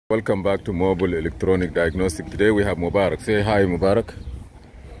Welcome back to Mobile Electronic Diagnostic. Today we have Mobark. Say hi, Mobark.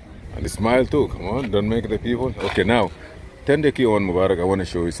 And smile too. Come on, don't make the people. Okay, now turn the key on, Mobark. I want to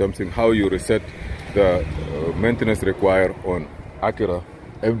show you something. How you reset the maintenance required on Acura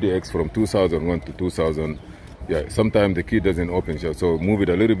FDX from 2001 to 2000. Yeah, sometimes the key doesn't open. So move it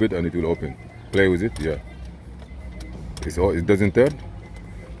a little bit and it will open. Play with it. Yeah. It doesn't turn.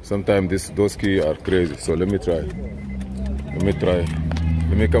 Sometimes those keys are crazy. So let me try.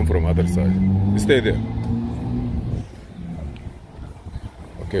 Let me come from other side. Stay there.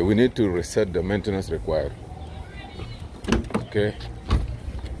 Okay, we need to reset the maintenance required. Okay.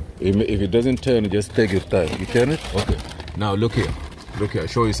 If it doesn't turn, just take your time. You turn it? Okay. Now look here. Look here. I'll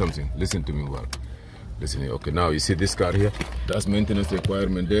show you something. Listen to me, Mobark. Listen here. Okay, now you see this car here? That's maintenance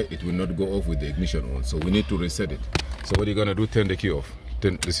requirement there. It will not go off with the ignition on. So we need to reset it. So what are you gonna do? Turn the key off.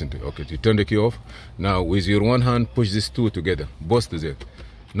 Listen to it. Okay, you turn the key off. Now with your one hand, push these two together. Both together.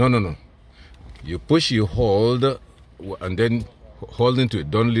 No. You push, you hold, and then hold into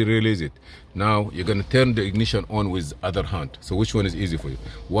it. Don't release it. Now you're gonna turn the ignition on with other hand. So which one is easy for you?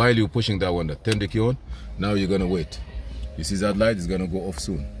 While you're pushing that one, turn the key on. Now you're gonna wait. You see that light is gonna go off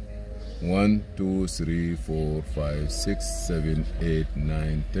soon. 1, 2, 3, 4, 5, 6, 7, 8,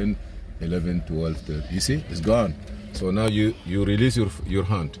 9, 10, 11, 12, 13. You see, it's gone. So now you release your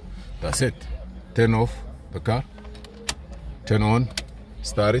hand. That's it. Turn off the car. Turn on.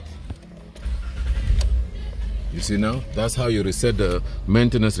 Start it. You see now? That's how you reset the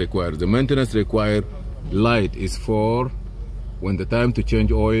maintenance required. The maintenance required light is for when the time to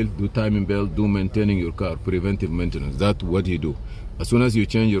change oil, do timing belt, do maintaining your car, preventive maintenance. That's what you do. As soon as you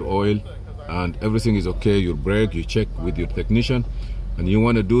change your oil and everything is okay, your brake, you check with your technician, and you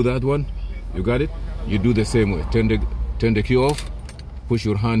want to do that one, you got it? You do the same way. Turn the key off, push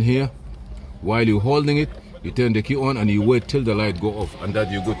your hand here. While you're holding it, you turn the key on and you wait till the light go off, and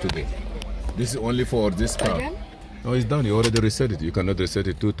that you're good to go. This is only for this car. Again? No, it's done. You already reset it. You cannot reset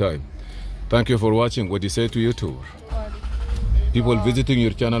it 2 times. Thank you for watching. What do you say to YouTube? People visiting your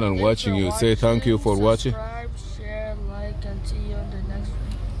channel and watching you, say thank you for watching. Subscribe, share, like, and see you on the next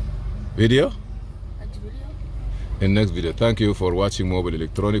video. Next video. In next video. Thank you for watching Mobile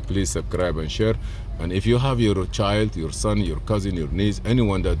Electronic. Please subscribe and share. And if you have your child, your son, your cousin, your niece,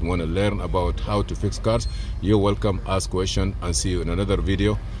 anyone that want to learn about how to fix cars, you're welcome. Ask question and see you in another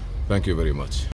video. Thank you very much.